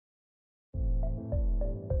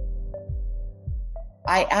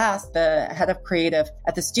I asked the head of creative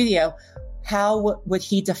at the studio, how would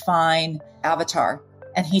he define Avatar?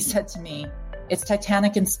 And he said to me, it's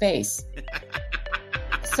Titanic in space.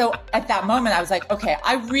 So at that moment, I was like, okay,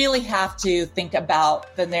 I really have to think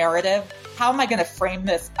about the narrative. How am I going to frame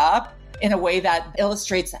this up in a way that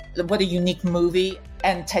illustrates what a unique movie?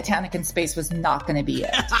 And Titanic in space was not going to be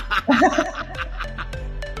it.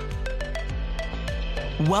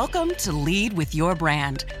 Welcome to Lead with Your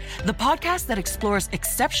Brand, the podcast that explores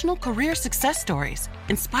exceptional career success stories,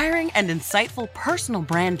 inspiring and insightful personal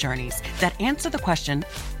brand journeys that answer the question,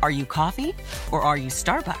 are you coffee or are you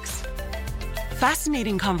Starbucks?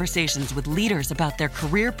 Fascinating conversations with leaders about their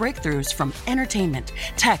career breakthroughs from entertainment,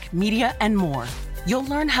 tech, media, and more. You'll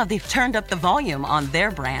learn how they've turned up the volume on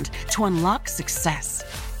their brand to unlock success.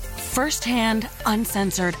 Firsthand,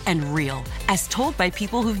 uncensored, and real, as told by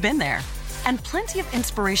people who've been there. And plenty of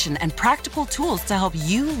inspiration and practical tools to help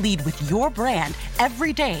you lead with your brand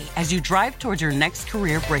every day as you drive towards your next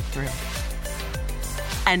career breakthrough.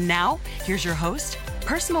 And now, here's your host,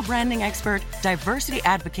 personal branding expert, diversity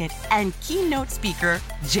advocate, and keynote speaker,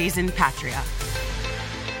 Jason Patria.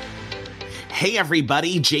 Hey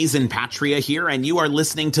everybody, Jason Patria here, and you are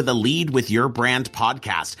listening to the Lead with Your Brand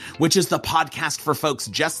podcast, which is the podcast for folks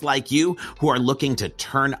just like you who are looking to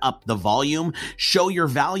turn up the volume, show your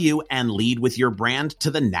value, and lead with your brand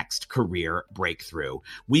to the next career breakthrough.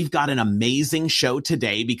 We've got an amazing show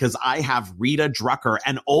today because I have Rita Drucker,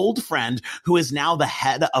 an old friend who is now the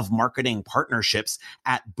head of marketing partnerships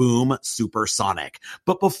at Boom Supersonic.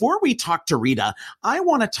 But before we talk to Rita, I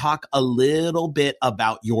want to talk a little bit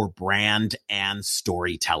about your brand and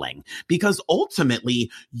storytelling, because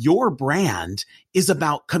ultimately your brand is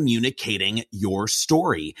about communicating your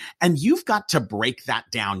story, and you've got to break that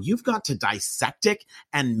down. You've got to dissect it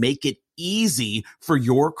and make it easy for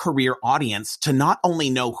your career audience to not only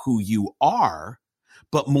know who you are,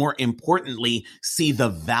 but more importantly, see the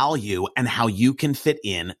value and how you can fit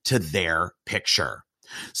in to their picture.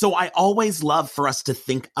 So I always love for us to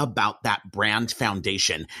think about that brand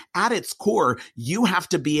foundation. At its core, you have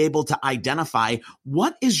to be able to identify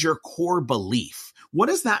what is your core belief. What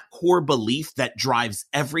is that core belief that drives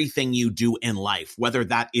everything you do in life, whether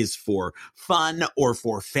that is for fun or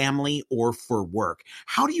for family or for work?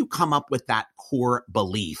 How do you come up with that core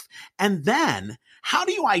belief? And then how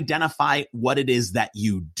do you identify what it is that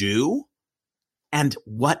you do and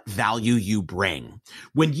what value you bring?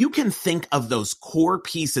 When you can think of those core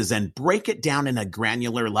pieces and break it down in a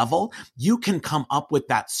granular level, you can come up with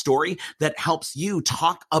that story that helps you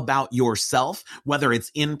talk about yourself, whether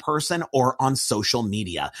it's in person or on social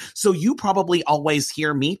media. So you probably always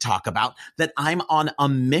hear me talk about that I'm on a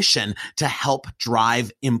mission to help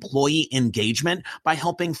drive employee engagement by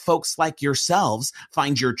helping folks like yourselves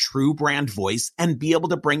find your true brand voice and be able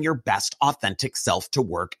to bring your best authentic self to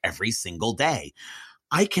work every single day.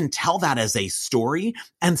 I can tell that as a story,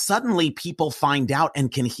 and suddenly people find out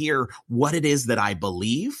and can hear what it is that I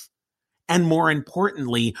believe, and more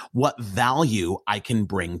importantly, what value I can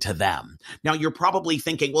bring to them. Now, you're probably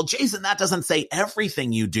thinking, well, Jason, that doesn't say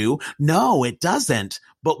everything you do. No, it doesn't.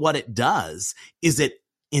 But what it does is it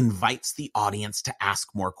invites the audience to ask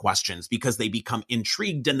more questions because they become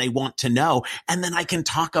intrigued and they want to know. And then I can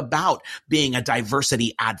talk about being a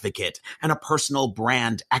diversity advocate and a personal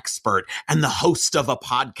brand expert and the host of a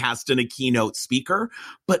podcast and a keynote speaker.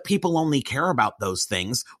 But people only care about those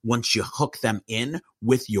things once you hook them in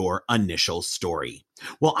with your initial story.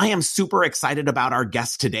 Well, I am super excited about our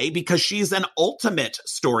guest today because she's an ultimate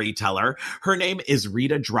storyteller. Her name is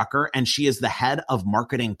Rita Drucker, and she is the head of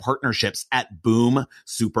marketing partnerships at Boom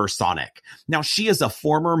Supersonic. Now, she is a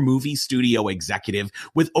former movie studio executive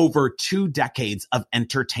with over 2 decades of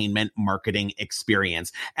entertainment marketing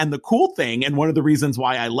experience. And the cool thing, and one of the reasons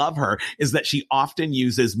why I love her, is that she often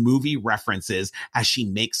uses movie references as she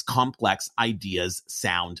makes complex ideas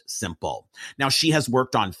sound simple. Now, she has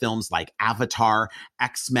worked on films like Avatar,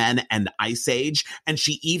 X-Men, and Ice Age, and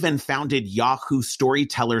she even founded Yahoo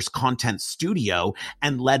Storytellers Content Studio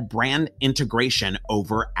and led brand integration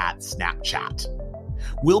over at Snapchat.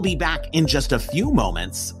 We'll be back in just a few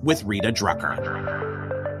moments with Rita Drucker.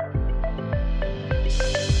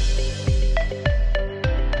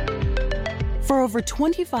 For over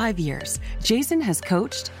 25 years, Jason has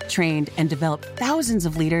coached, trained, and developed thousands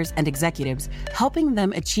of leaders and executives, helping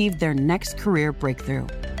them achieve their next career breakthrough.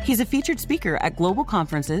 He's a featured speaker at global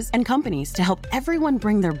conferences and companies to help everyone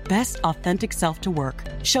bring their best authentic self to work,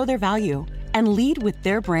 show their value, and lead with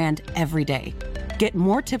their brand every day. Get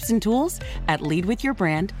more tips and tools at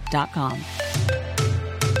leadwithyourbrand.com.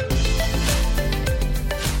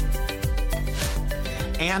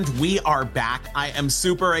 And we are back. I am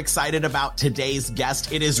super excited about today's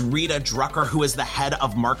guest. It is Rita Drucker, who is the head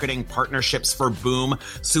of marketing partnerships for Boom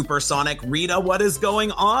Supersonic. Rita, what is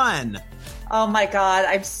going on? Oh my God,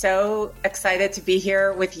 I'm so excited to be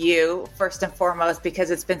here with you, first and foremost,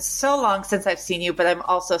 because it's been so long since I've seen you, but I'm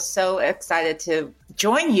also so excited to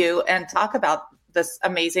join you and talk about this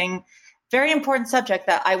amazing, very important subject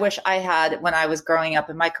that I wish I had when I was growing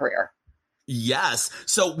up in my career. Yes.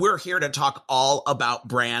 So we're here to talk all about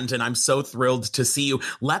brand, and I'm so thrilled to see you.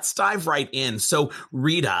 Let's dive right in. So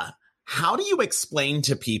Rita, how do you explain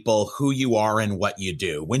to people who you are and what you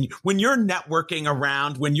do? When you're networking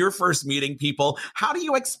around, when you're first meeting people, how do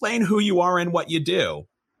you explain who you are and what you do?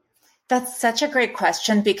 That's such a great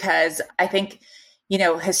question, because I think,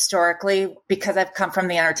 historically, because I've come from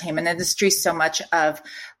the entertainment industry, so much of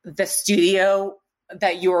the studio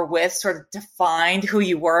that you were with sort of defined who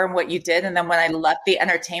you were and what you did. And then when I left the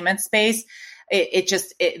entertainment space,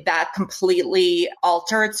 that completely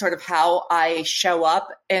altered sort of how I show up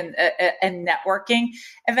in networking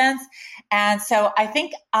events. And so I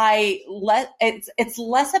think it's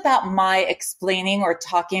less about my explaining or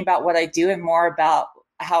talking about what I do and more about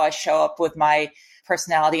how I show up with my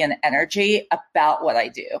personality and energy about what I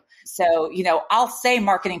do. So, I'll say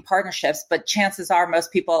marketing partnerships, but chances are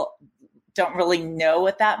most people don't really know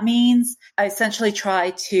what that means. I essentially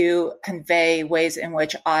try to convey ways in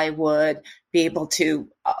which I would be able to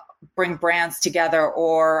bring brands together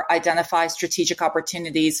or identify strategic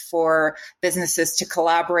opportunities for businesses to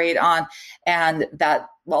collaborate on, and that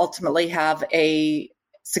will ultimately have a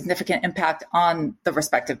significant impact on the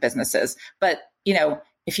respective businesses. But,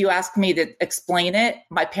 if you ask me to explain it,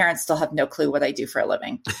 my parents still have no clue what I do for a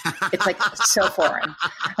living. It's like so foreign.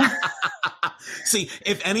 See,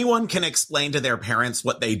 if anyone can explain to their parents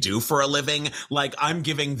what they do for a living, like I'm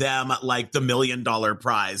giving them like the $1 million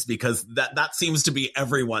prize, because that seems to be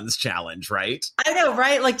everyone's challenge, right? I know,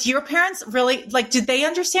 right? Like, do your parents really, did they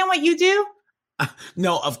understand what you do?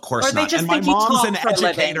 No, of course not. And my mom's an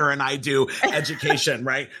educator and I do education,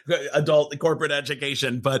 right? Adult corporate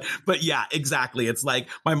education. But yeah, exactly. It's like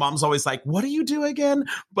my mom's always like, what do you do again?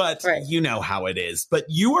 But right. You know how it is. But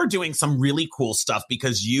you are doing some really cool stuff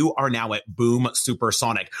because you are now at Boom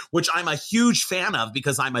Supersonic, which I'm a huge fan of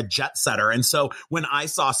because I'm a jet setter. And so when I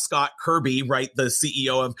saw Scott Kirby, right, the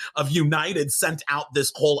CEO of United, sent out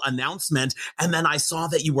this whole announcement, and then I saw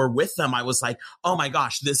that you were with them, I was like, oh my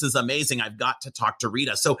gosh, this is amazing. I've got to talk to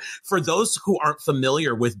Rita. So for those who aren't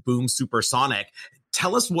familiar with Boom Supersonic,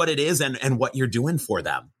 tell us what it is and what you're doing for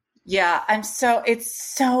them. Yeah, it's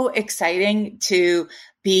so exciting to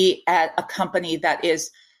be at a company that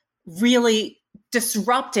is really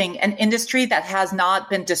disrupting an industry that has not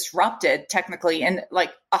been disrupted technically in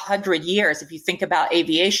like 100 years, if you think about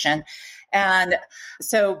aviation. And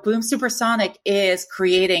so Boom Supersonic is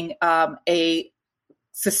creating a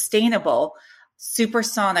sustainable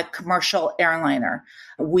supersonic commercial airliner.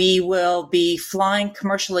 We will be flying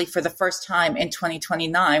commercially for the first time in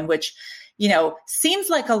 2029, which, seems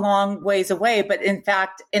like a long ways away, but in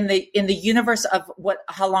fact, in the universe of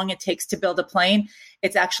how long it takes to build a plane,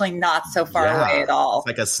 it's actually not so far away at all. It's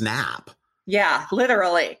like a snap. Yeah,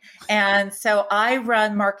 literally. And so I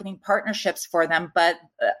run marketing partnerships for them, but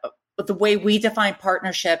the way we define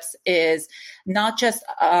partnerships is not just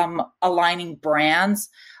aligning brands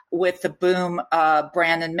with the Boom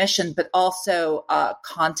brand and mission, but also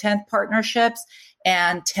content partnerships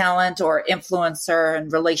and talent or influencer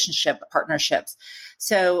and relationship partnerships.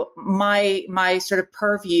 So my sort of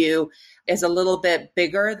purview is a little bit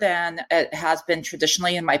bigger than it has been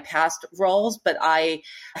traditionally in my past roles, but I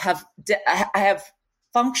have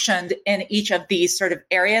functioned in each of these sort of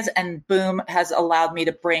areas, and Boom has allowed me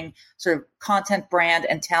to bring sort of content, brand,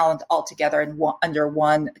 and talent all together under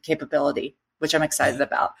one capability, which I'm excited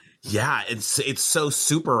about. Yeah, it's so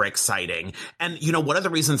super exciting. And, one of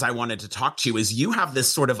the reasons I wanted to talk to you is you have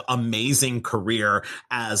this sort of amazing career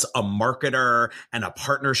as a marketer and a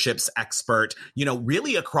partnerships expert,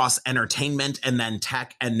 really across entertainment and then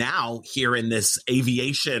tech, and now here in this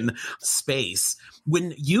aviation space.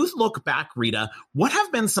 When you look back, Rita, what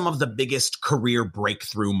have been some of the biggest career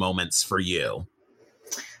breakthrough moments for you?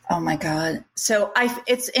 Oh my God. So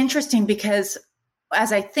it's interesting because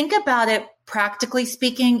as I think about it, practically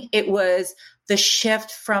speaking, it was the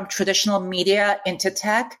shift from traditional media into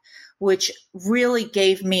tech, which really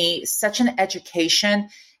gave me such an education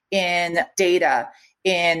in data,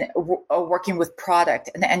 in working with product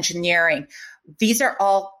and engineering. These are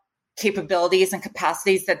all capabilities and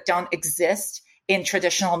capacities that don't exist in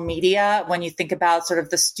traditional media. When you think about sort of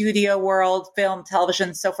the studio world, film, television,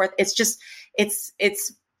 and so forth, it's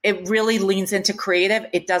it really leans into creative.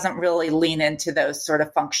 It doesn't really lean into those sort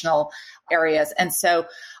of functional areas. And so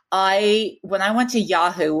when I went to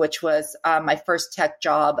Yahoo, which was my first tech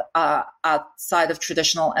job outside of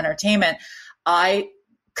traditional entertainment, I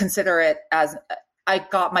consider it as I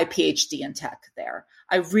got my PhD in tech there.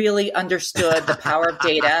 I really understood the power of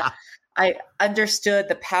data. I understood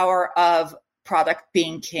the power of product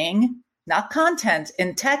being king, not content.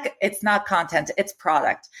 In tech, it's not content, it's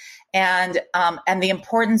product. And the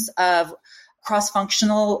importance of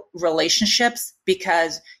cross-functional relationships,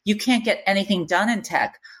 because you can't get anything done in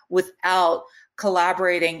tech without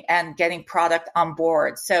collaborating and getting product on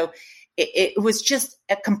board. So it was just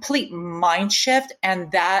a complete mind shift.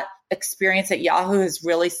 And that experience at Yahoo has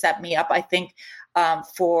really set me up, I think,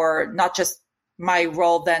 for not just my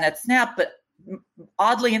role then at Snap, but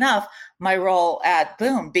oddly enough, my role at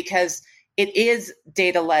Boom, because it is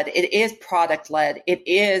data-led, it is product-led, it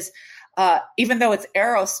is, even though it's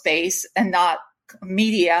aerospace and not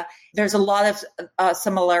media, there's a lot of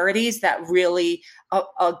similarities that really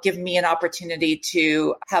give me an opportunity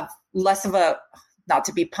to have less of a, not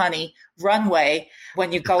to be punny, runway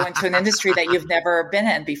when you go into an industry that you've never been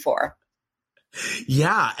in before.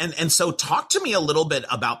 Yeah. And so talk to me a little bit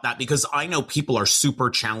about that, because I know people are super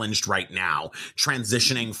challenged right now,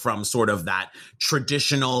 transitioning from sort of that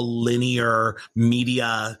traditional linear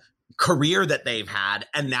media career that they've had,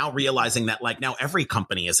 and now realizing that like now every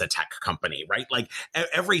company is a tech company, right? Like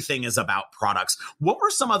everything is about products. What were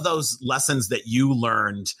some of those lessons that you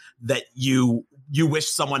learned that you wish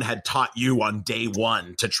someone had taught you on day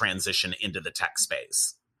one to transition into the tech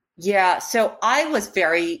space? Yeah. So I was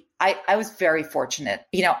very fortunate.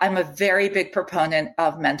 You know, I'm a very big proponent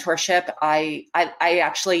of mentorship. I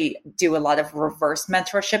actually do a lot of reverse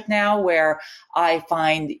mentorship now, where I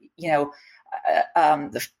find,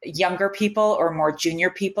 the younger people or more junior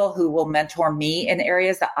people who will mentor me in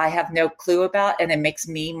areas that I have no clue about, and it makes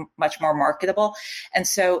me much more marketable. And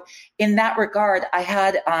so in that regard, I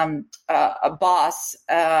had a boss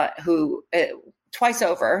who twice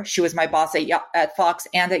over, she was my boss at Fox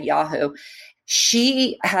and at Yahoo.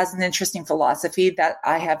 She has an interesting philosophy that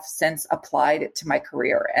I have since applied to my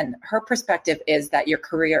career. And her perspective is that your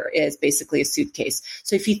career is basically a suitcase.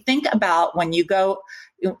 So if you think about when you go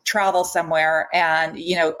travel somewhere and,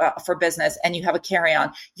 for business, and you have a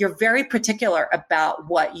carry-on, you're very particular about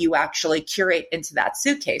what you actually curate into that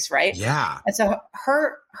suitcase, right? Yeah. And so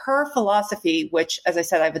her philosophy, which, as I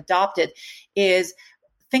said, I've adopted, is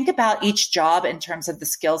think about each job in terms of the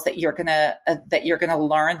skills that you're gonna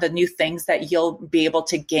learn, the new things that you'll be able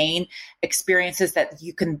to gain, experiences that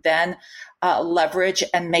you can then leverage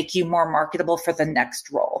and make you more marketable for the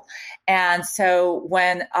next role. And so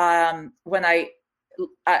when I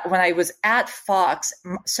was at Fox,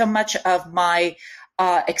 so much of my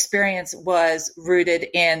experience was rooted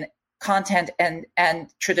in content and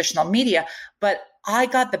traditional media, but I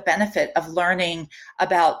got the benefit of learning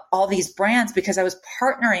about all these brands because I was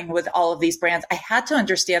partnering with all of these brands. I had to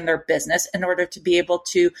understand their business in order to be able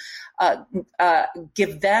to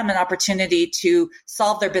give them an opportunity to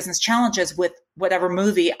solve their business challenges with whatever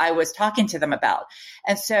movie I was talking to them about.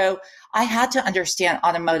 And so I had to understand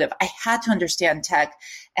automotive. I had to understand tech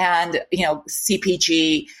and,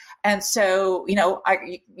 CPG. And so,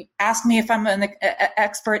 ask me if I'm an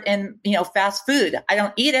expert in, fast food. I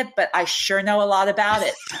don't eat it, but I sure know a lot about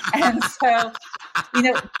it. And so,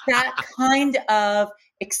 that kind of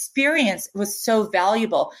experience was so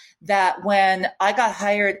valuable that when I got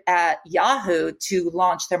hired at Yahoo to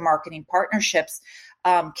launch their marketing partnerships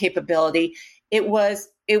capability, it was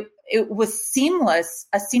a seamless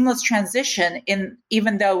transition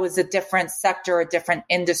even though it was a different sector, a different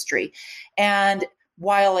industry. And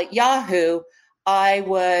while at Yahoo, I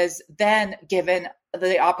was then given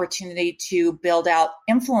the opportunity to build out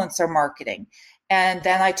influencer marketing. And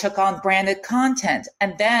then I took on branded content.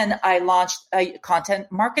 And then I launched a content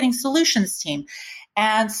marketing solutions team.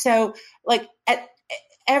 And so like at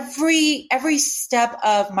every step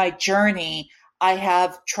of my journey, I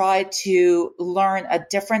have tried to learn a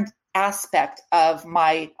different aspect of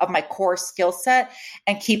my core skill set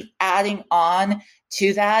and keep adding on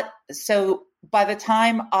to that. So by the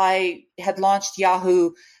time I had launched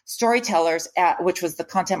Yahoo Storytellers, which was the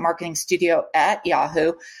content marketing studio at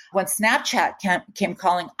Yahoo, when Snapchat came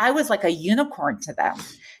calling, I was like a unicorn to them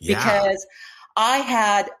because I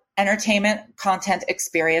had entertainment content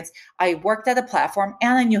experience. I worked at a platform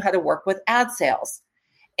and I knew how to work with ad sales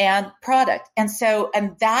and product. And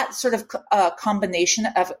that sort of combination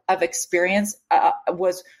of experience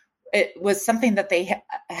was something that they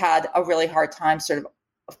had a really hard time sort of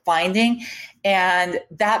finding. And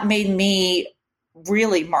that made me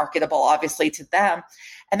really marketable, obviously, to them.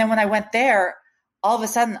 And then when I went there, all of a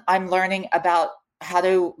sudden I'm learning about how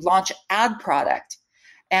to launch ad product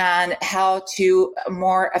and how to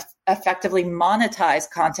more effectively monetize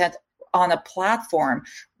content on a platform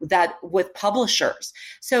that with publishers.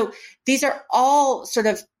 So these are all sort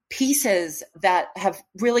of pieces that have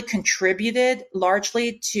really contributed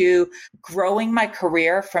largely to growing my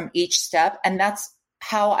career from each step. And that's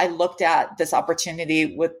how I looked at this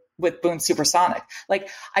opportunity with Boone Supersonic. Like,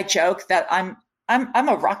 I joke that I'm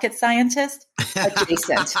a rocket scientist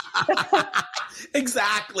adjacent.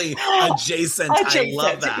 Exactly. Adjacent. I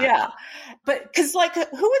love that. Yeah. But because, like, who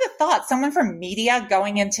would have thought someone from media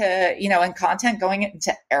going into, and content going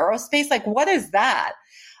into aerospace? Like, what is that?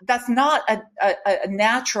 That's not a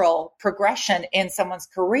natural progression in someone's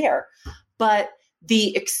career. But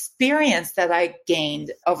the experience that I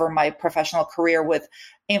gained over my professional career with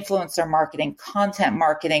influencer marketing, content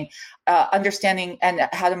marketing, understanding and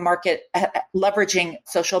how to market, leveraging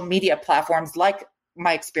social media platforms like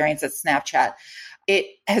my experience at Snapchat, it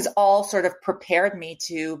has all sort of prepared me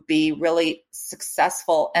to be really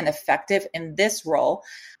successful and effective in this role.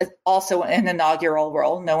 Also an inaugural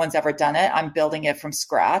role. No one's ever done it. I'm building it from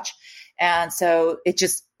scratch. And so it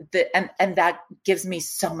just, and that gives me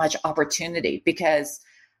so much opportunity because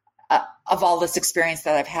of all this experience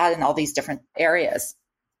that I've had in all these different areas.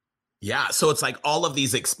 Yeah. So it's like all of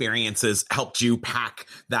these experiences helped you pack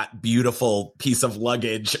that beautiful piece of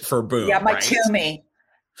luggage for Boone. Yeah, my right? Toomey.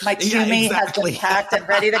 My Toomey has been packed and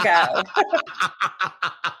ready to go.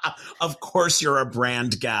 Of course, you're a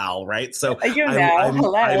brand gal, right? So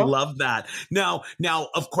hello. I love that. Now,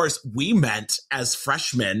 of course, we met as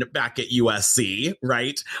freshmen back at USC,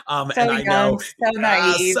 right? And I know, so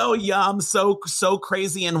naive, so young, so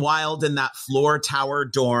crazy and wild in that floor tower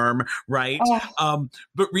dorm, right? Oh.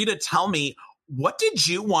 But Rita, tell me, what did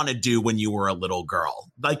you want to do when you were a little girl?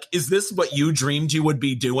 Like, is this what you dreamed you would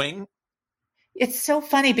be doing? It's so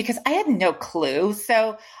funny because I had no clue.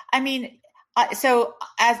 So, I mean, so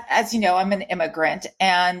as you know, I'm an immigrant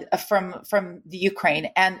and from the Ukraine,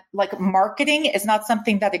 and like marketing is not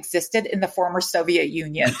something that existed in the former Soviet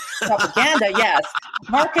Union. Propaganda, yes.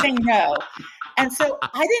 Marketing, no. And so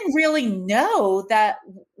I didn't really know that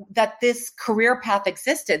this career path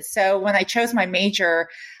existed. So when I chose my major,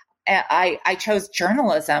 I chose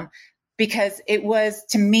journalism, because it was,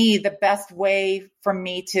 to me, the best way for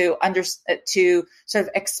me to sort of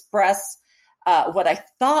express what I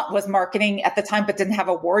thought was marketing at the time, but didn't have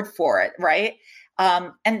a word for it, right?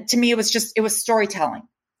 And to me, it was storytelling.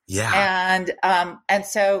 Yeah. And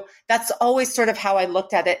so that's always sort of how I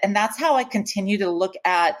looked at it. And that's how I continue to look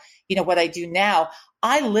at, what I do now.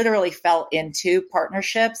 I literally fell into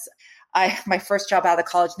partnerships. My first job out of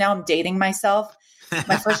college, now I'm dating myself.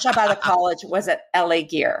 My first job out of college was at LA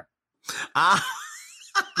Gear.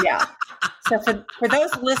 Yeah. So for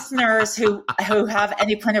those listeners who have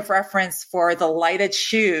any point of reference for the lighted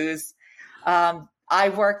shoes, I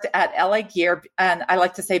worked at LA Gear, and I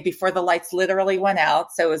like to say before the lights literally went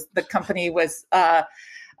out. So the company was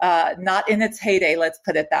not in its heyday, let's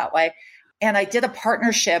put it that way. And I did a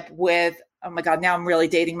partnership with, oh my God, now I'm really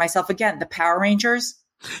dating myself again, the Power Rangers.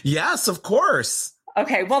 Yes, of course.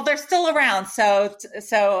 Okay, well, they're still around, so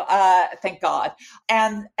thank God.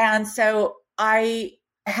 And so I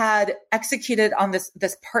had executed on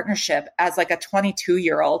this partnership as like a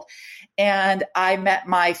 22-year-old, and I met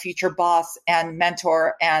my future boss and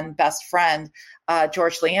mentor and best friend,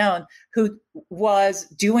 George Leone, who was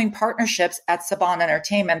doing partnerships at Saban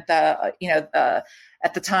Entertainment,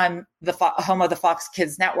 at the time, the home of the Fox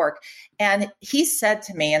Kids Network. And he said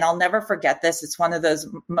to me, and I'll never forget this, it's one of those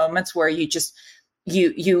moments where you just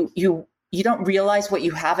you don't realize what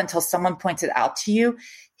you have until someone points it out to you.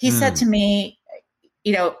 He said to me,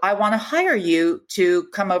 I want to hire you to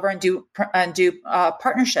come over and do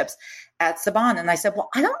partnerships at Saban. And I said, well,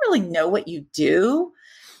 I don't really know what you do.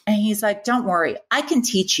 And he's like, don't worry, I can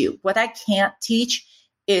teach you. What I can't teach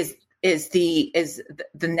is the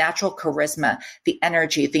natural charisma, the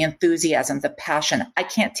energy, the enthusiasm, the passion. I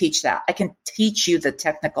can't teach that. I can teach you the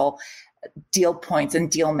technical deal points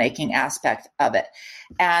and deal making aspect of it.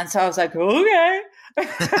 And so I was like, okay.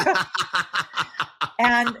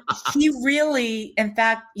 And he really, in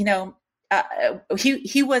fact, he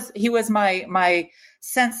was my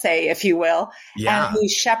sensei, if you will. Yeah. And he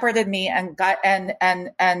shepherded me and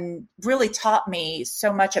and really taught me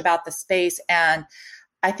so much about the space. And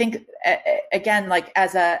I think, again, like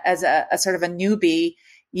as a sort of a newbie,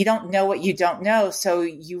 you don't know what you don't know. So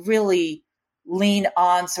you really lean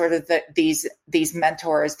on sort of these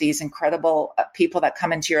mentors, these incredible people that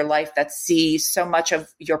come into your life that see so much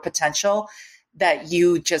of your potential that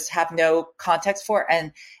you just have no context for.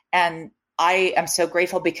 And I am so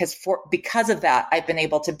grateful because of that, I've been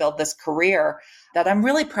able to build this career that I'm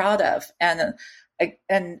really proud of. And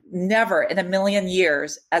never in a million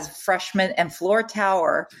years as a freshman and floor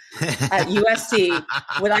tower at USC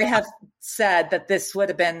would I have said that this would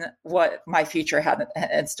have been what my future had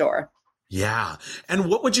in store. Yeah. And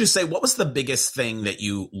what would you say, what was the biggest thing that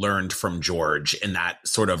you learned from George in that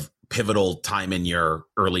sort of pivotal time in your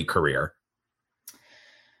early career?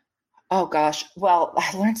 Oh, gosh. Well,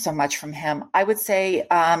 I learned so much from him. I would say,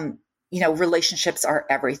 relationships are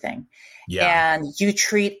everything. Yeah. And you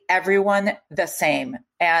treat everyone the same.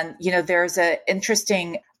 And, there's an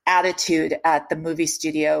interesting attitude at the movie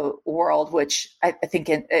studio world, which I think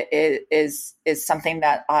is something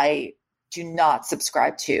that I do not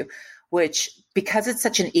subscribe to, which because it's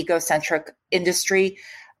such an egocentric industry,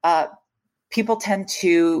 people tend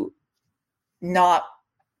to not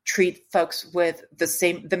treat folks with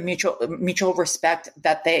the mutual respect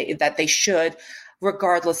that they should,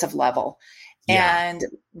 regardless of level. Yeah. And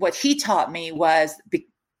what he taught me was,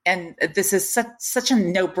 and this is such a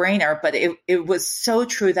no-brainer, but it was so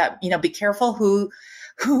true that, be careful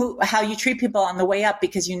how you treat people on the way up,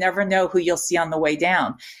 because you never know who you'll see on the way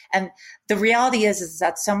down. And the reality is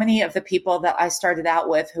that so many of the people that I started out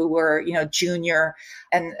with who were, junior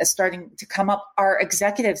and starting to come up are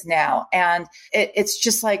executives now. And it's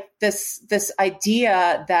just like this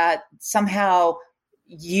idea that somehow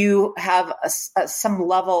you have some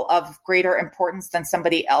level of greater importance than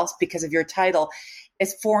somebody else because of your title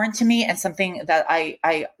is foreign to me and something that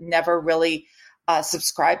I never really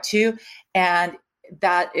subscribed to. And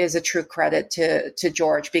that is a true credit to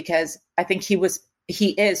George, because I think he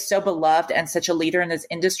is so beloved and such a leader in his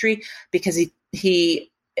industry because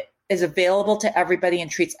he is available to everybody and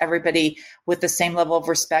treats everybody with the same level of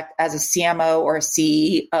respect as a CMO or a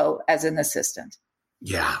CEO as an assistant.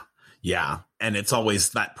 Yeah. Yeah. And it's always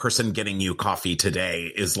that person getting you coffee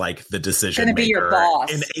today is like the decision maker be your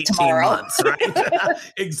boss in 18 tomorrow. months, right?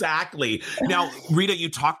 Exactly. Now, Rita, you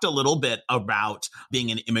talked a little bit about being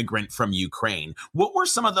an immigrant from Ukraine. What were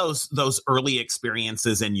some of those early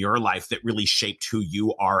experiences in your life that really shaped who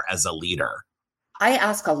you are as a leader? I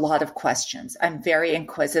ask a lot of questions. I'm very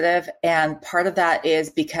inquisitive. And part of that is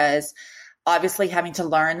because obviously having to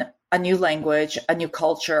learn a new language, a new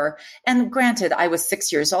culture. And granted, I was 6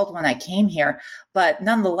 years old when I came here, but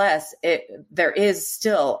nonetheless, there is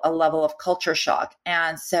still a level of culture shock.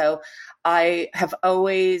 And so I have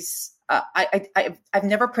always, I've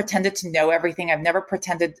never pretended to know everything. I've never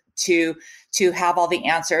pretended to have all the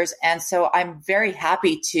answers. And so I'm very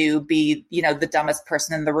happy to be, the dumbest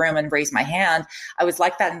person in the room and raise my hand. I was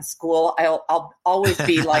like that in school. I'll always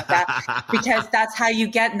be like that because that's how you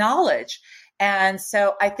get knowledge. And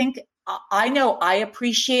so I think I know I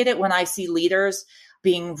appreciate it when I see leaders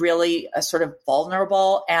being really sort of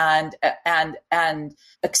vulnerable and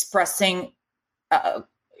expressing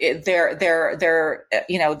their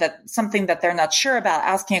that something that they're not sure about,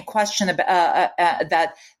 asking a question about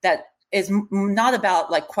that is not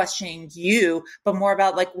about like questioning you, but more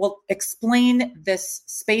about like, well, explain this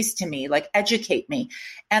space to me, like educate me.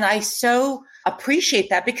 And I so appreciate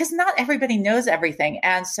that because not everybody knows everything.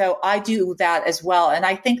 And so I do that as well. And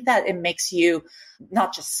I think that it makes you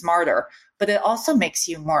not just smarter, but it also makes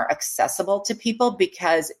you more accessible to people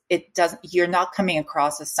because you're not coming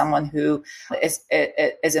across as someone who is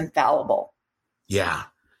infallible. Yeah.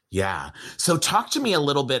 Yeah. So talk to me a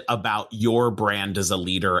little bit about your brand as a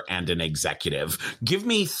leader and an executive. Give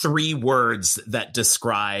me 3 words that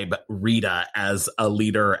describe Rita as a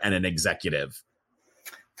leader and an executive.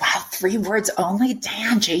 Wow, 3 words only?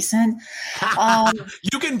 Damn, Jason.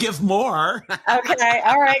 You can give more. Okay.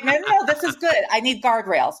 All right. No, this is good. I need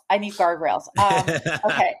guardrails.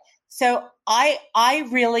 Okay. So I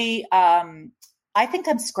really, I think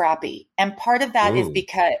I'm scrappy. And part of that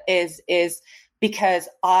is because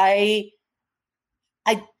I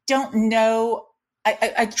don't know.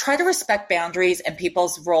 I try to respect boundaries and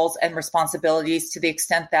people's roles and responsibilities to the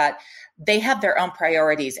extent that they have their own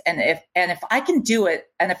priorities. And if I can do it,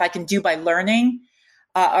 and if I can do by learning,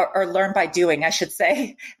 or learn by doing, I should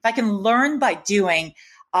say, if I can learn by doing,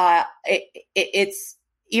 it's,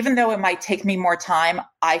 even though it might take me more time,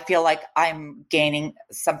 I feel like I'm gaining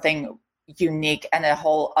something unique and a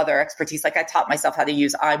whole other expertise. Like I taught myself how to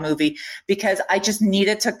use iMovie because I just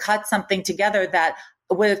needed to cut something together that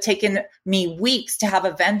would have taken me weeks to have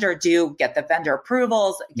a vendor get the vendor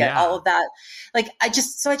approvals, get all of that. Like I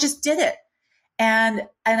just did it. And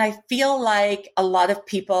I feel like a lot of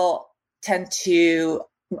people tend to,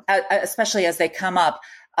 especially as they come up,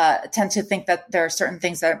 tend to think that there are certain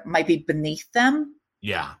things that might be beneath them.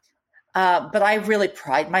 Yeah. But I really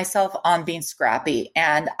pride myself on being scrappy,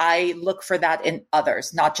 and I look for that in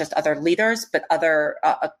others, not just other leaders, but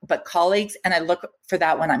but colleagues. And I look for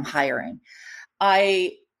that when I'm hiring.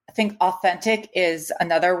 I think authentic is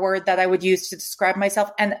another word that I would use to describe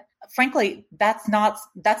myself. And frankly, that's not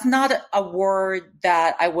a word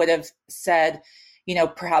that I would have said,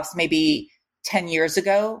 perhaps maybe 10 years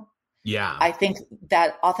ago. Yeah. I think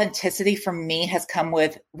that authenticity for me has come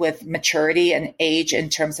with maturity and age in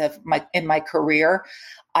terms of my career.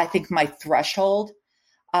 I think my threshold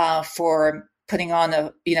for putting on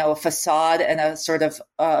a facade and a sort of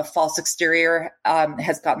false exterior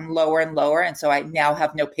has gotten lower and lower. And so I now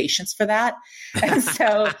have no patience for that. And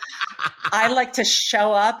so I like to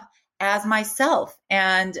show up as myself,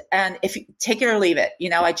 and if you take it or leave it,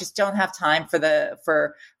 I just don't have time for the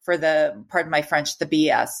pardon my French, the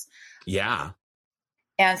BS. Yeah.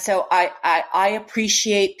 And so I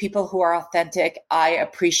appreciate people who are authentic. I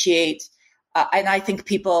appreciate, and I think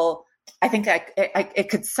it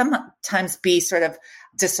could sometimes be sort of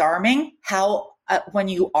disarming how when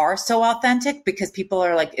you are so authentic, because people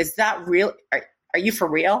are like, is that real? Are you for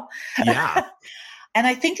real? Yeah. And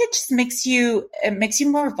I think it just makes you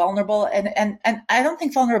more vulnerable. And I don't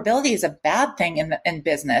think vulnerability is a bad thing in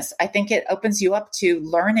business. I think it opens you up to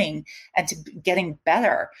learning and to getting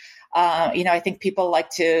better. I think people like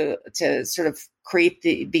to sort of create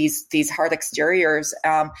these hard exteriors,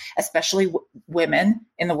 especially women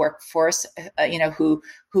in the workforce, who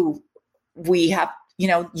we have,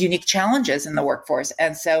 unique challenges in the workforce.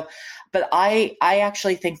 And so, but I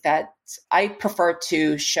actually think that I prefer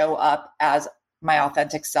to show up as my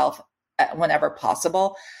authentic self whenever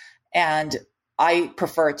possible. And I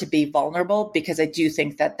prefer to be vulnerable because I do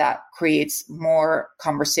think that creates more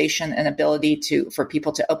conversation and ability for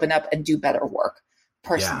people to open up and do better work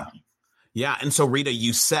personally. Yeah. And so, Rita,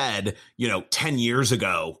 you said, 10 years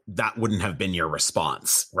ago, that wouldn't have been your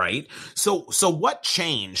response, right? So what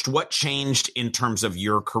changed? What changed in terms of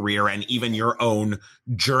your career and even your own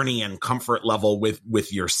journey and comfort level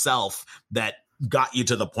with yourself that got you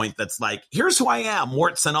to the point that's like, here's who I am,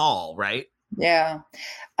 warts and all, right? Yeah.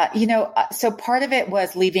 So part of it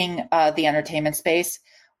was leaving the entertainment space,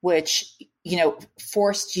 which,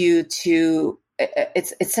 forced you to,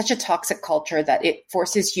 it's such a toxic culture that it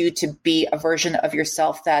forces you to be a version of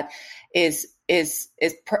yourself that is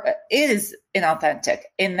inauthentic,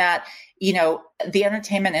 in that, the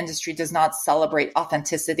entertainment industry does not celebrate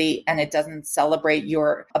authenticity, and it doesn't celebrate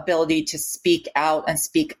your ability to speak out and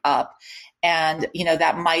speak up. And,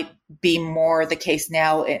 that might be more the case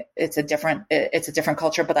now. It's a different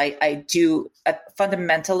culture, but I do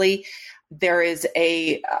fundamentally, there is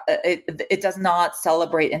it does not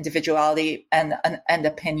celebrate individuality and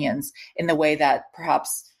opinions in the way that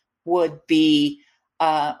perhaps would be,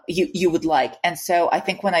 you would like. And so I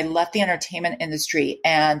think when I left the entertainment industry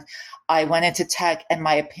and I went into tech and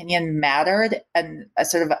my opinion mattered, and I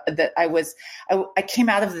came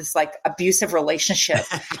out of this like abusive relationship,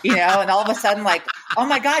 and all of a sudden like, oh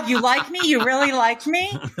my God, you like me? You really like me?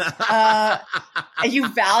 You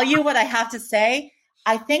value what I have to say.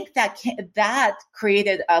 I think that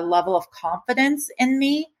created a level of confidence in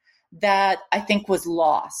me that I think was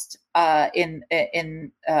lost when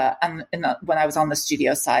I was on the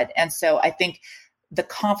studio side. And so I think the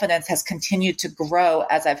confidence has continued to grow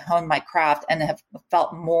as I've honed my craft and have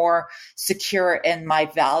felt more secure in my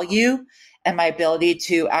value and my ability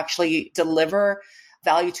to actually deliver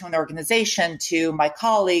value to an organization, to my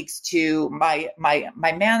colleagues, to my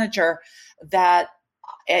manager, that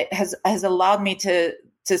it has allowed me to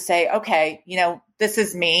say, okay, this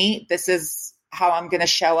is me. This is how I'm going to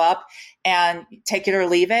show up, and take it or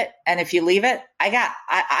leave it. And if you leave it,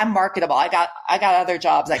 I'm marketable. I got other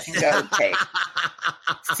jobs I can go take.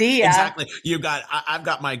 See ya. Exactly. I've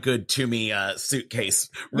got my good Tumi suitcase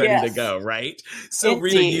ready to go. Right. So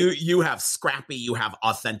indeed. Rita, you have scrappy, you have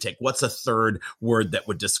authentic. What's a third word that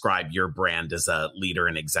would describe your brand as a leader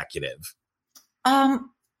and executive? I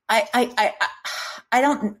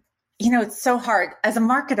don't, it's so hard as a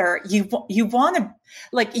marketer. You want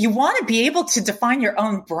to be able to define your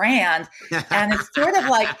own brand. And it's sort of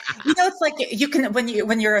like, it's like you can,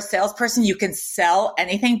 when you're a salesperson, you can sell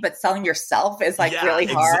anything, but selling yourself is like really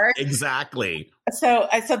hard. Exactly. So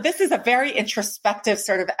this is a very introspective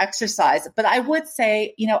sort of exercise, but I would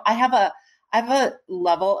say, I have a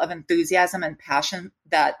level of enthusiasm and passion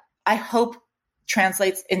that I hope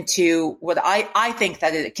translates into what I think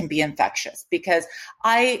that it can be infectious, because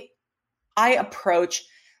I approach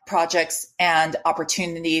projects and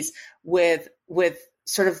opportunities with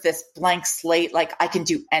sort of this blank slate, like I can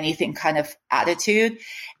do anything kind of attitude.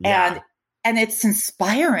 Yeah. And And it's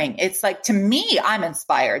inspiring. It's like, to me, I'm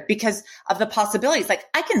inspired because of the possibilities. Like,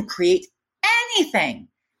 I can create anything.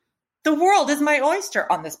 The world is my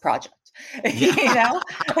oyster on this project, you know?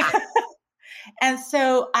 And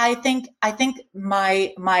so I think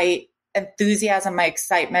my enthusiasm, my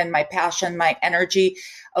excitement, my passion, my energy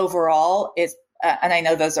overall is, and I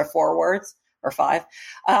know those are 4 words or 5,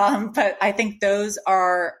 but I think those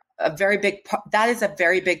are that is a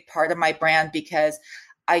very big part of my brand, because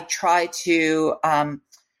I try to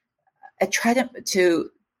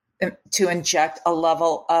inject a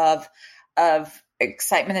level of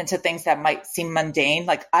excitement into things that might seem mundane.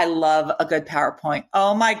 Like, I love a good PowerPoint.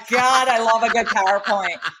 Oh my God, I love a good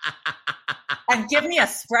PowerPoint. And give me a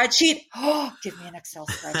spreadsheet. Oh, give me an Excel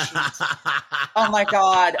spreadsheet. Oh my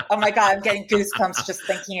God. I'm getting goosebumps just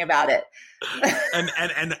thinking about it.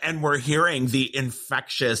 and we're hearing the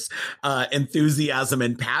infectious enthusiasm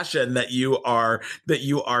and passion that you are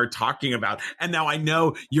talking about. And now I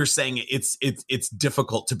know you're saying it's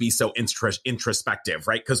difficult to be so introspective,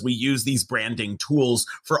 right? Because we use these branding tools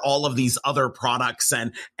for all of these other products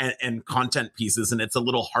and content pieces, and it's a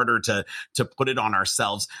little harder to put it on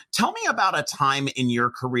ourselves. Tell me about a time in your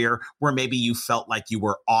career where maybe you felt like you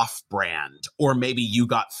were off brand, or maybe you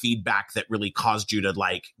got feedback that really caused you to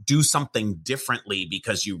like do something differently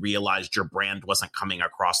because you realized your brand wasn't coming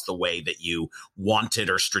across the way that you wanted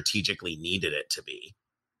or strategically needed it to be.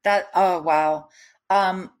 Oh, wow.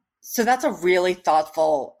 So that's a really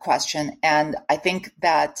thoughtful question. And I think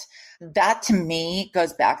that to me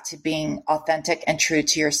goes back to being authentic and true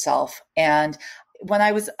to yourself. And when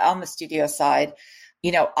I was on the studio side,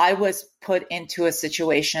 you know, I was put into a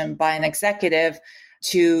situation by an executive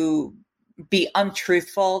to be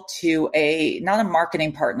untruthful to not a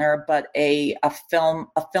marketing partner, but a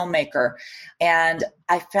filmmaker. And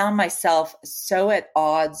I found myself so at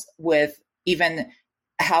odds with even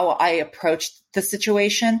how I approached the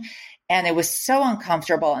situation. And it was so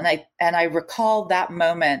uncomfortable. And I recall that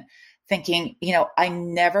moment thinking, you know, I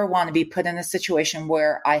never want to be put in a situation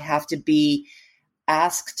where I have to be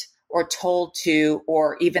asked or told to,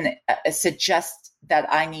 or even suggest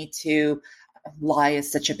that I need to, lie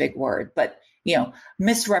is such a big word, but, you know,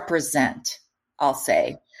 misrepresent, I'll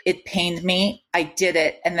say. It pained me. I did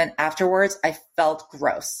it. And then afterwards I felt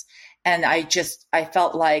gross. And I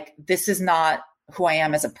felt like, this is not who I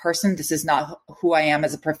am as a person. This is not who I am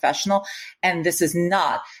as a professional. And this is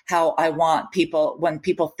not how I want people, when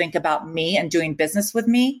people think about me and doing business with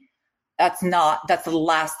me, that's the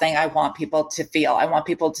last thing I want people to feel. I want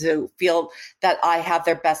people to feel that I have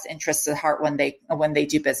their best interests at heart when they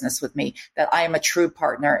do business with me, that I am a true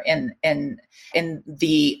partner in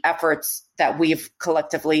the efforts that we've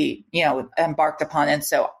collectively, you know, embarked upon. And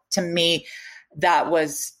so to me, that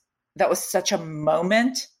was such a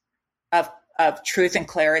moment of truth and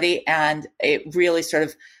clarity. And it really sort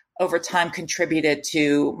of over time contributed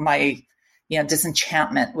to my, you know,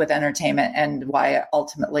 disenchantment with entertainment and why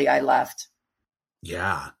ultimately I left.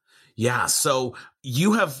 Yeah. Yeah. So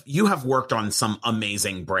you have worked on some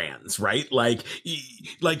amazing brands, right? Like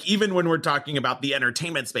even when we're talking about the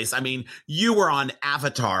entertainment space, I mean, you were on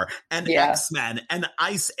Avatar and X-Men and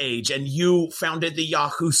Ice Age, and you founded the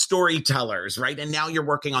Yahoo Storytellers, right? And now you're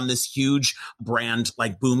working on this huge brand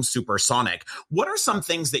like Boom Supersonic. What are some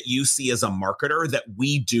things that you see as a marketer that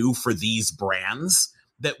we do for these brands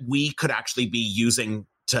that we could actually be using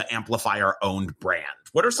to amplify our own brand?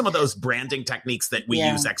 What are some of those branding techniques that we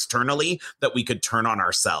use externally that we could turn on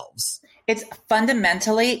ourselves? It's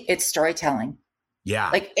storytelling. Yeah.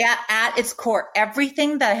 Like at its core,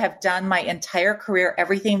 everything that I have done my entire career,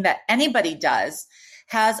 everything that anybody does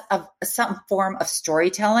has some form of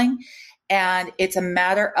storytelling. And it's a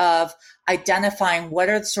matter of identifying what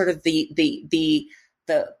are sort of the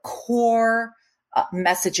core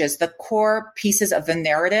messages, the core pieces of the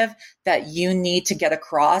narrative that you need to get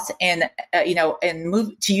across. And,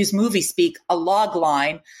 to use movie speak, a log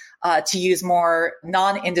line, to use more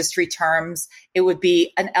non-industry terms, it would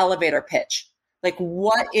be an elevator pitch. Like,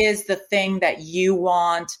 what is the thing that you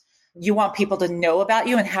want people to know about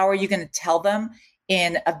you, and how are you going to tell them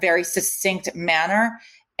in a very succinct manner?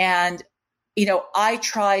 And, I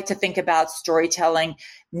try to think about storytelling,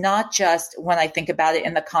 not just when I think about it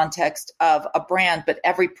in the context of a brand, but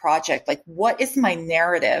every project. Like, what is my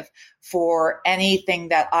narrative for anything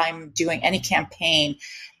that I'm doing, any campaign?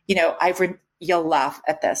 You'll laugh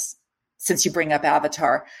at this since you bring up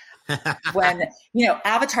Avatar. When,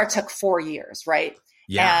 Avatar took 4 years, right?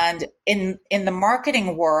 Yeah. And in the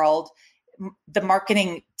marketing world, the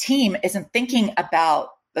marketing team isn't thinking about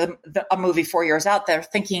a movie 4 years out. They're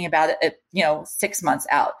thinking about it, 6 months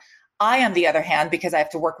out. I, on the other hand, because I have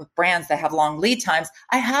to work with brands that have long lead times,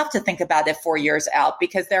 I have to think about it 4 years out,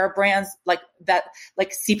 because there are brands like that,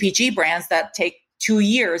 like CPG brands that take 2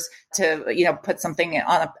 years to, put something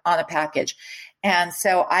on a package. And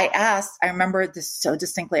so I remember this so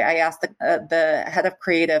distinctly. I asked the head of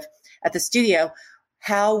creative at the studio,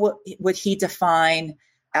 how would he define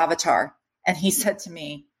Avatar? And he said to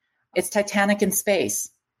me, it's Titanic in space.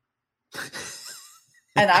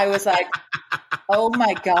 And I was like, oh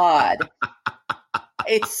my God,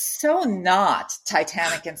 it's so not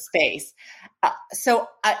Titanic in space. So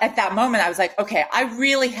at that moment, I was like, okay, I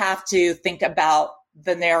really have to think about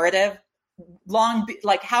the narrative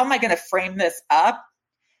like, how am I going to frame this up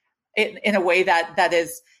in a way that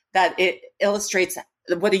it illustrates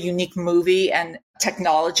what a unique movie and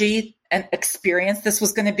technology and experience this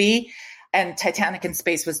was going to be. And Titanic in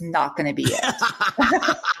space was not going to be it.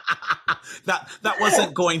 That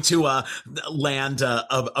wasn't going to land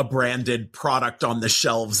a branded product on the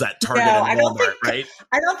shelves at Target and Walmart, right?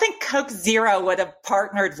 I don't think Coke Zero would have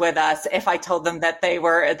partnered with us if I told them that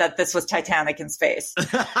this was Titanic in space.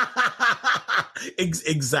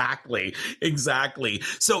 Exactly.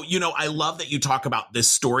 So, I love that you talk about this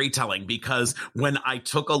storytelling, because when I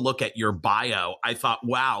took a look at your bio, I thought,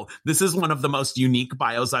 wow, this is one of the most unique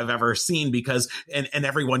bios I've ever seen, because, and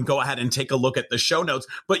everyone go ahead and take a look at the show notes,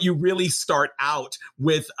 but you really start out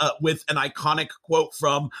with an iconic quote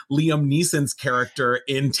from Liam Neeson's character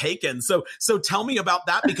in Taken. So tell me about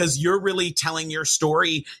that, because you're really telling your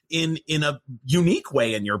story in a unique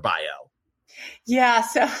way in your bio. Yeah.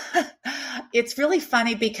 So it's really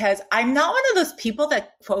funny, because I'm not one of those people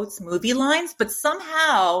that quotes movie lines, but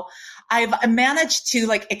somehow I've managed to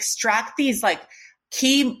extract these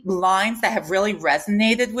key lines that have really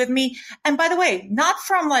resonated with me. And by the way, not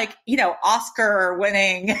from Oscar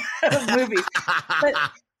winning movies, but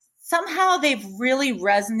somehow they've really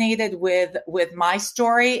resonated with my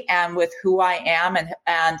story and with who I am.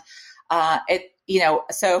 And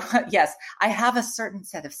so yes, I have a certain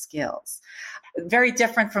set of skills, very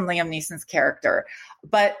different from Liam Neeson's character,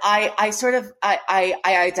 but I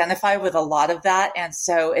identify with a lot of that. And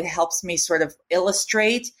so it helps me sort of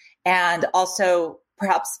illustrate, and also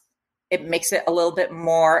perhaps it makes it a little bit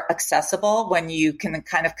more accessible when you can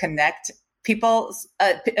kind of connect people's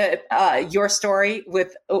your story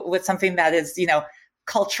with something that is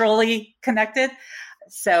culturally connected.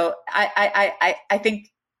 So I think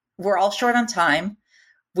we're all short on time.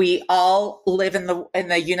 We all live in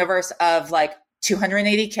the universe of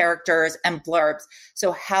 280 characters and blurbs.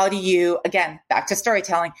 So how do you, again, back to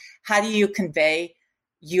storytelling, how do you convey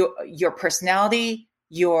your personality,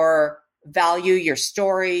 your value, your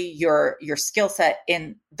story, your skill set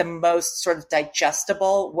in the most sort of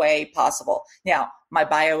digestible way possible? Now, my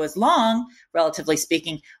bio is long, relatively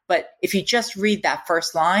speaking, but if you just read that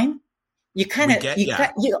first line, you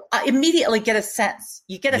immediately get a sense,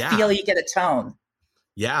 you get a feel, you get a tone.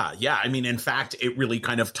 Yeah. I mean, in fact, it really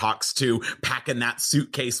kind of talks to packing that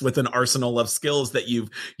suitcase with an arsenal of skills that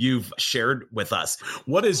you've shared with us.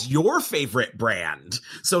 What is your favorite brand?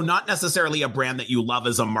 So not necessarily a brand that you love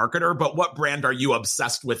as a marketer, but what brand are you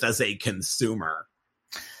obsessed with as a consumer?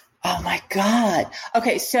 Oh my God.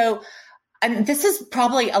 Okay. So, and this is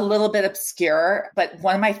probably a little bit obscure, but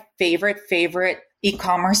one of my favorite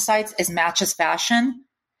e-commerce sites is Matches Fashion.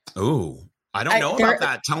 Ooh. I don't know about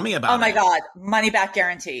that. Tell me about it. Oh my God. Money back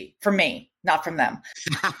guarantee for me, not from them.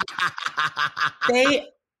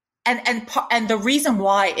 And the reason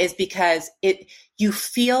why is because you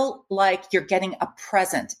feel like you're getting a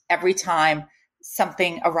present every time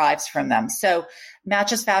something arrives from them. So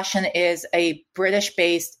Matches Fashion is a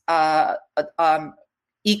British-based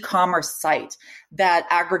e-commerce site that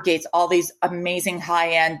aggregates all these amazing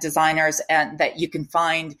high-end designers and that you can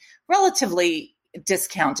find relatively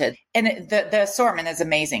discounted, and the assortment is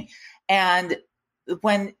amazing. And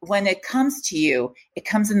when it comes to you, it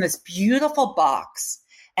comes in this beautiful box,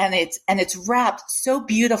 and it's wrapped so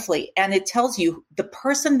beautifully, and it tells you the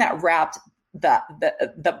person that wrapped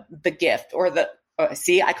the gift, or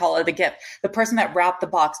I call it a gift. The person that wrapped the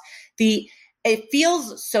box. It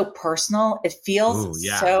feels so personal. It feels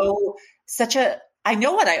I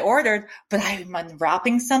know what I ordered, but I'm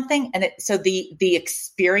unwrapping something. And so the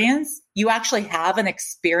experience, you actually have an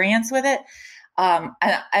experience with it.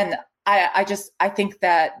 And I think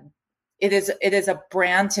that it is a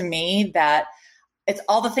brand to me that it's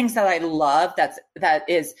all the things that I love. That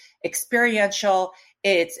is experiential.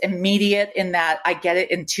 It's immediate in that I get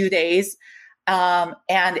it in 2 days. And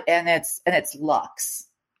it's luxe.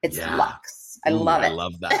 It's luxe. I love it. I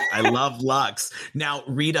love that. I love luxe. Now,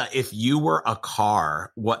 Rita, if you were a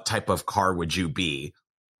car, what type of car would you be?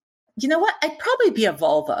 You know what? I'd probably be a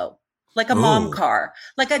Volvo. like a mom car.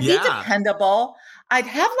 Like I'd be dependable. I'd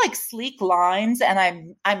have like sleek lines,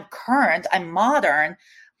 and I'm current, I'm modern,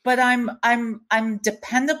 but I'm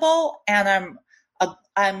dependable, and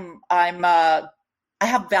I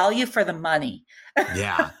have value for the money.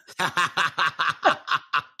 Yeah.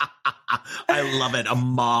 I love it. A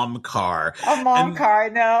mom car. A mom car,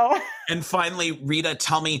 no. And finally, Rita,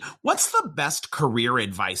 tell me, what's the best career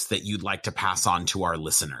advice that you'd like to pass on to our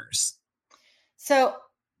listeners? So,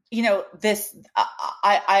 this,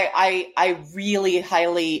 I really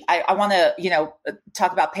highly, I want to,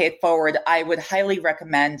 talk about Pay It Forward. I would highly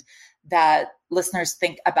recommend that listeners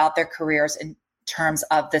think about their careers in terms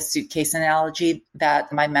of the suitcase analogy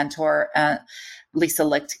that my mentor, Lisa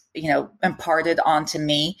Licht, imparted onto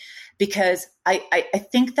me, because I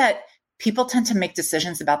think that people tend to make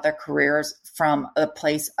decisions about their careers from a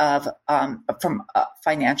place of, from a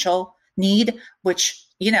financial need, which,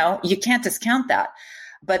 you can't discount that.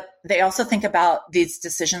 But they also think about these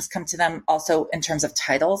decisions come to them also in terms of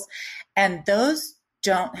titles, and those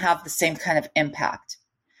don't have the same kind of impact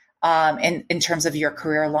in terms of your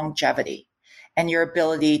career longevity and your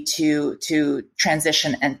ability to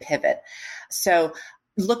transition and pivot. So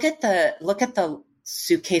look at the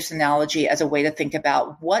suitcase analogy as a way to think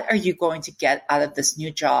about, what are you going to get out of this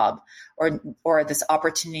new job or this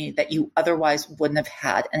opportunity that you otherwise wouldn't have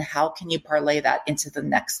had, and how can you parlay that into the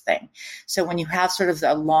next thing? So when you have sort of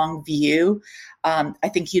a long view, I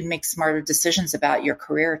think you'd make smarter decisions about your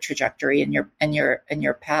career trajectory and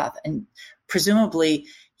your path. And presumably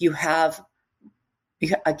you have,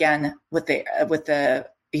 again, with the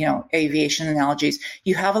aviation analogies,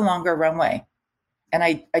 you have a longer runway. And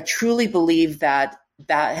I truly believe that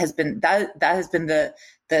has been the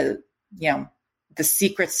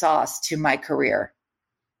secret sauce to my career.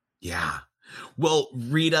 Yeah. Well,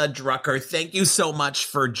 Rita Drucker, thank you so much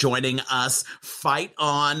for joining us. Fight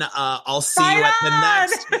on. I'll see you at the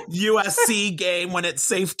next USC game when it's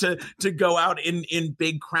safe to go out in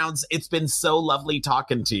big crowds. It's been so lovely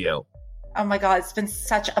talking to you. Oh my God, it's been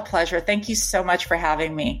such a pleasure. Thank you so much for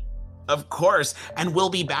having me. Of course. And we'll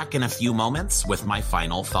be back in a few moments with my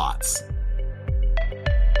final thoughts.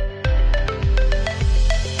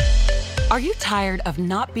 Are you tired of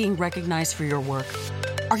not being recognized for your work?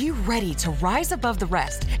 Are you ready to rise above the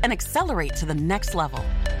rest and accelerate to the next level?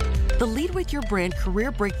 The Lead with Your Brand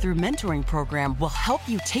Career Breakthrough Mentoring Program will help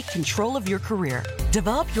you take control of your career,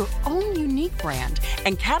 develop your own unique brand,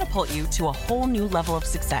 and catapult you to a whole new level of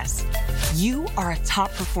success. You are a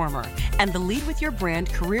top performer, and the Lead with Your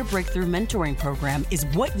Brand Career Breakthrough Mentoring Program is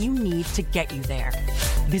what you need to get you there.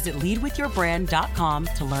 Visit leadwithyourbrand.com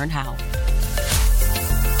to learn how.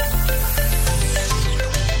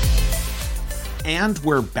 And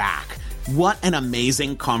we're back. What an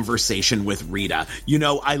amazing conversation with Rita.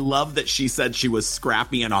 I love that she said she was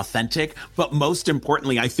scrappy and authentic, but most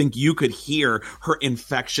importantly, I think you could hear her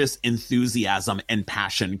infectious enthusiasm and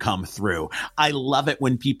passion come through. I love it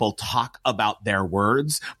when people talk about their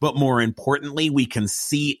words, but more importantly, we can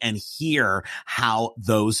see and hear how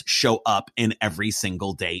those show up in every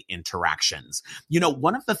single day interactions.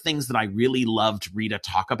 One of the things that I really loved Rita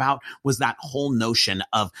talk about was that whole notion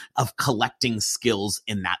of collecting skills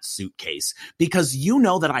in that suitcase. Because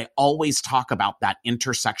that I always talk about that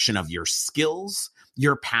intersection of your skills,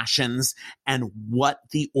 your passions, and what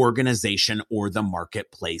the organization or the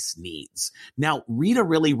marketplace needs. Now, Rita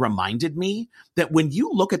really reminded me that when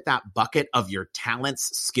you look at that bucket of your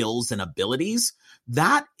talents, skills, and abilities,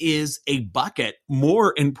 that is a bucket.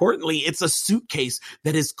 More importantly, it's a suitcase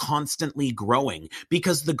that is constantly growing,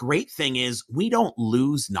 because the great thing is we don't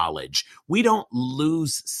lose knowledge. We don't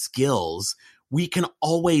lose skills. We can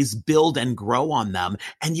always build and grow on them,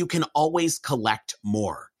 and you can always collect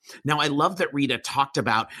more. Now, I love that Rita talked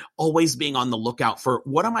about always being on the lookout for,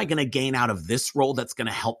 what am I going to gain out of this role that's going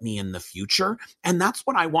to help me in the future? And that's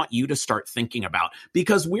what I want you to start thinking about,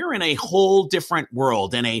 because we're in a whole different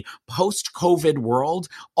world, in a post-COVID world.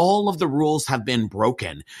 All of the rules have been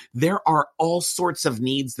broken. There are all sorts of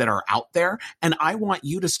needs that are out there. And I want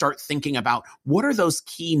you to start thinking about, what are those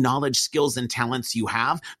key knowledge, skills, and talents you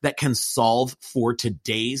have that can solve for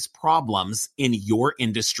today's problems in your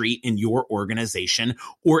industry, in your organization,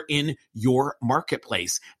 or in your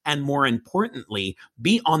marketplace. And more importantly,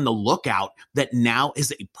 be on the lookout that now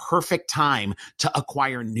is a perfect time to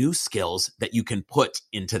acquire new skills that you can put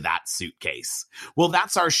into that suitcase. Well,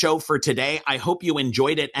 that's our show for today. I hope you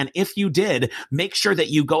enjoyed it. And if you did, make sure that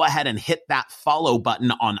you go ahead and hit that follow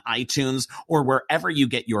button on iTunes or wherever you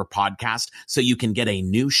get your podcast, so you can get a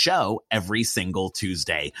new show every single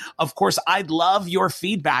Tuesday. Of course, I'd love your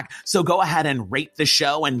feedback, so go ahead and rate the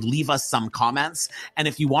show and leave us some comments. And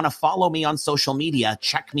if you want to follow me on social media,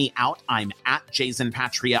 check me out. I'm at Jason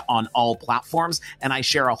Patria on all platforms, and I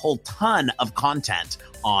share a whole ton of content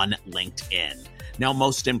on LinkedIn. Now,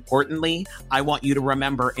 most importantly, I want you to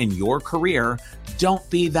remember in your career, don't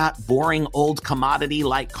be that boring old commodity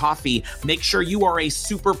like coffee. Make sure you are a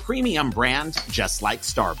super premium brand, just like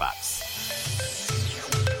Starbucks.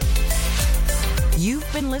 You've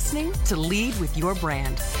been listening to Lead with Your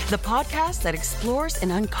Brand, the podcast that explores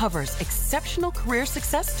and uncovers exceptional career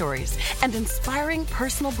success stories and inspiring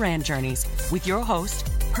personal brand journeys with your host,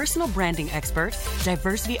 personal branding expert,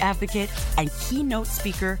 diversity advocate, and keynote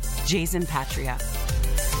speaker, Jason Patria.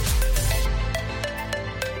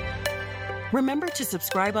 Remember to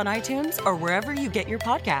subscribe on iTunes or wherever you get your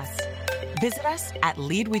podcasts. Visit us at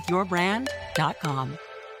leadwithyourbrand.com.